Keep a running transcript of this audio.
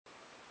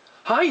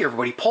Hi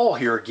everybody, Paul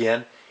here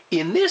again.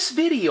 In this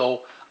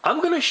video,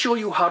 I'm going to show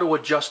you how to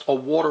adjust a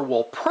water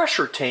well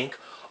pressure tank,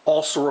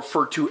 also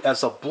referred to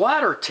as a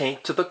bladder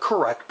tank, to the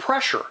correct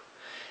pressure.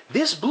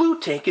 This blue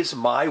tank is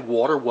my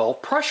water well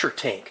pressure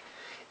tank.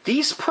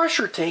 These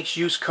pressure tanks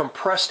use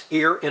compressed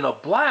air in a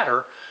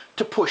bladder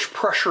to push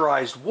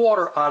pressurized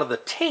water out of the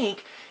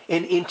tank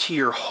and into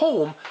your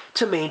home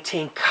to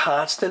maintain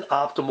constant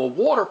optimal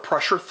water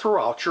pressure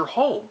throughout your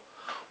home.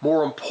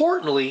 More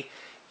importantly,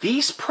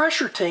 these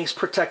pressure tanks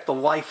protect the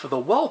life of the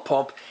well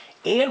pump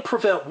and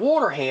prevent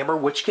water hammer,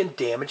 which can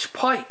damage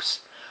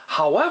pipes.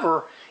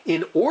 However,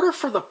 in order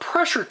for the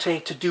pressure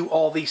tank to do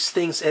all these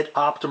things at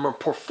optimum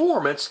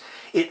performance,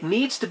 it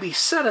needs to be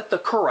set at the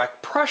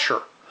correct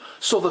pressure.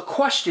 So the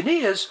question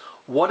is,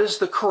 what is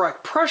the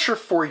correct pressure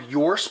for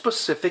your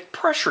specific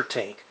pressure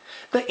tank?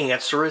 The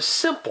answer is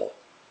simple.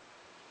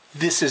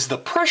 This is the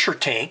pressure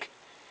tank,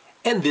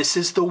 and this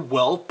is the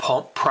well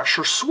pump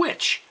pressure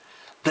switch.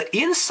 The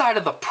inside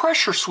of the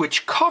pressure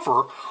switch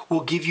cover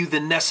will give you the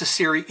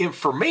necessary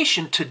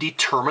information to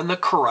determine the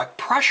correct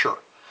pressure.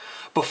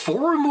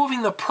 Before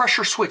removing the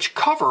pressure switch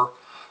cover,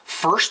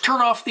 first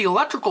turn off the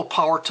electrical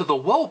power to the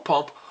well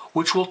pump,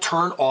 which will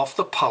turn off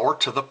the power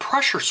to the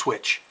pressure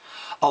switch.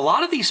 A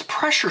lot of these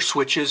pressure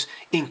switches,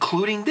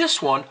 including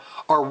this one,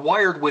 are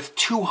wired with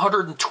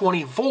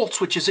 220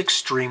 volts, which is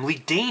extremely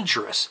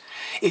dangerous.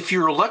 If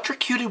you're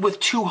electrocuted with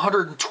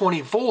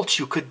 220 volts,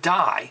 you could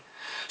die.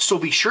 So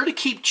be sure to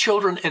keep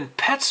children and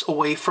pets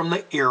away from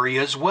the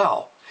area as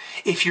well.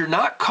 If you're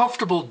not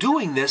comfortable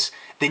doing this,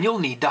 then you'll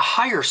need to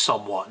hire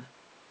someone.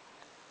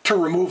 To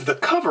remove the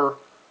cover,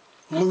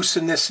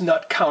 loosen this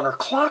nut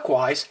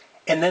counterclockwise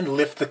and then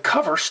lift the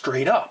cover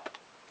straight up.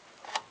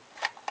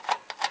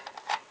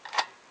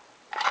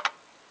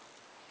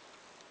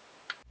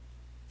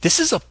 This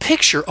is a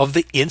picture of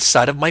the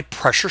inside of my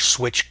pressure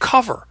switch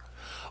cover.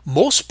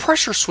 Most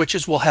pressure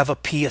switches will have a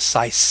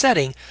PSI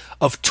setting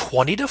of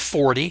 20 to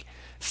 40,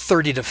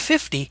 30 to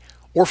 50,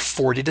 or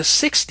 40 to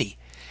 60.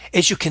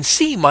 As you can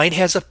see, mine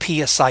has a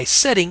PSI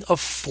setting of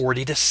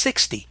 40 to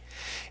 60.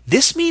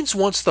 This means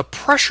once the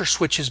pressure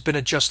switch has been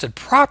adjusted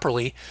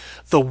properly,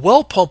 the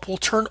well pump will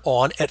turn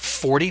on at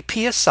 40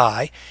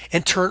 PSI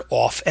and turn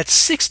off at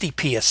 60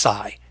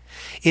 PSI.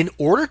 In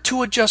order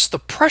to adjust the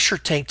pressure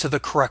tank to the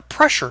correct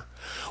pressure,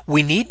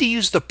 we need to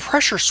use the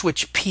pressure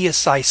switch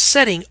PSI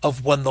setting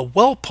of when the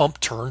well pump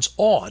turns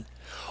on.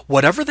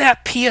 Whatever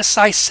that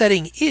PSI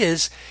setting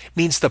is,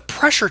 means the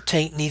pressure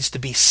tank needs to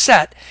be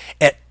set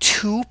at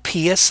 2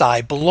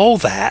 PSI below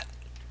that.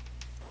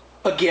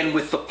 Again,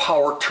 with the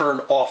power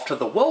turned off to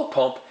the well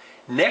pump,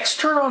 next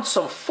turn on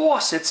some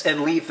faucets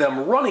and leave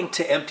them running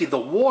to empty the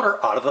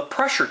water out of the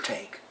pressure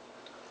tank.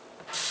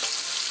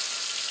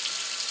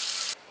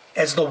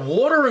 As the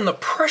water in the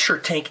pressure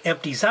tank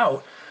empties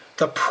out,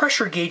 the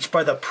pressure gauge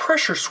by the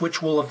pressure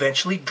switch will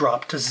eventually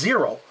drop to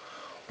 0.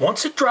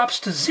 Once it drops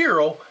to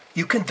 0,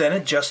 you can then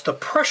adjust the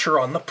pressure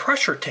on the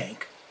pressure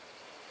tank.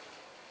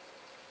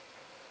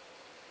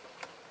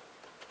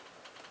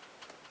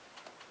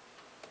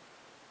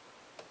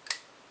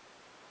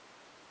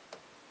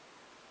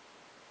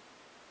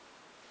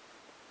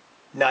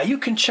 Now you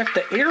can check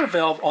the air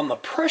valve on the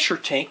pressure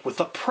tank with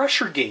a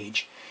pressure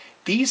gauge.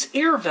 These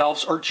air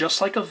valves are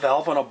just like a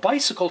valve on a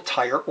bicycle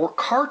tire or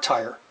car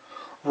tire.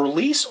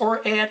 Release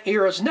or add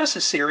air as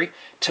necessary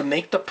to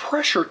make the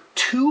pressure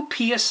 2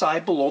 psi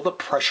below the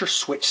pressure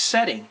switch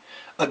setting.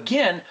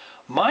 Again,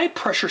 my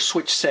pressure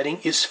switch setting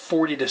is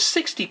 40 to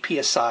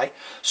 60 psi,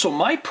 so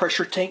my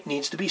pressure tank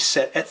needs to be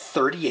set at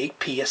 38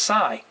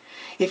 psi.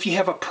 If you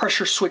have a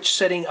pressure switch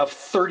setting of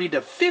 30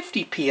 to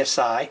 50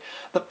 psi,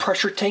 the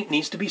pressure tank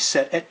needs to be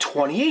set at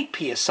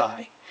 28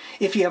 psi.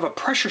 If you have a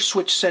pressure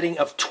switch setting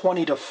of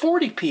 20 to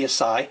 40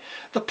 psi,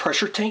 the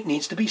pressure tank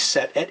needs to be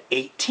set at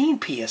 18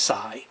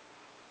 psi.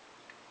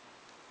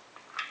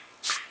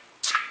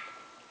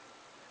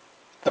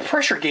 The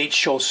pressure gauge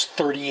shows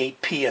 38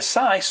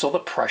 psi, so the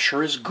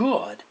pressure is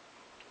good.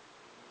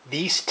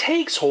 These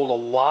tanks hold a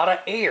lot of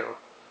air,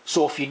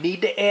 so if you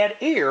need to add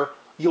air,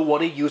 you'll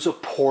want to use a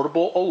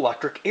portable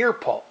electric air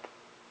pump.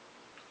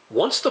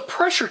 Once the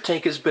pressure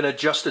tank has been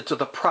adjusted to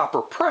the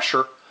proper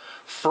pressure,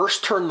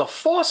 first turn the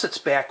faucets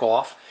back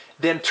off,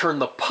 then turn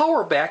the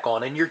power back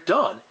on and you're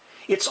done.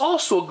 It's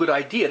also a good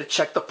idea to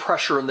check the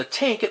pressure in the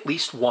tank at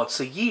least once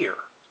a year.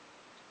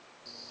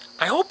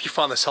 I hope you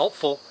found this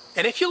helpful.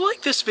 And if you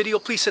like this video,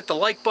 please hit the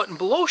like button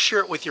below, share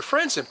it with your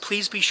friends, and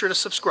please be sure to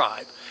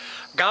subscribe.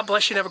 God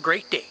bless you and have a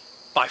great day.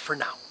 Bye for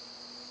now.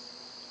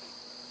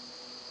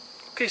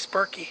 Okay,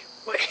 Sparky,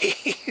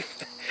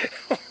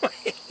 wave.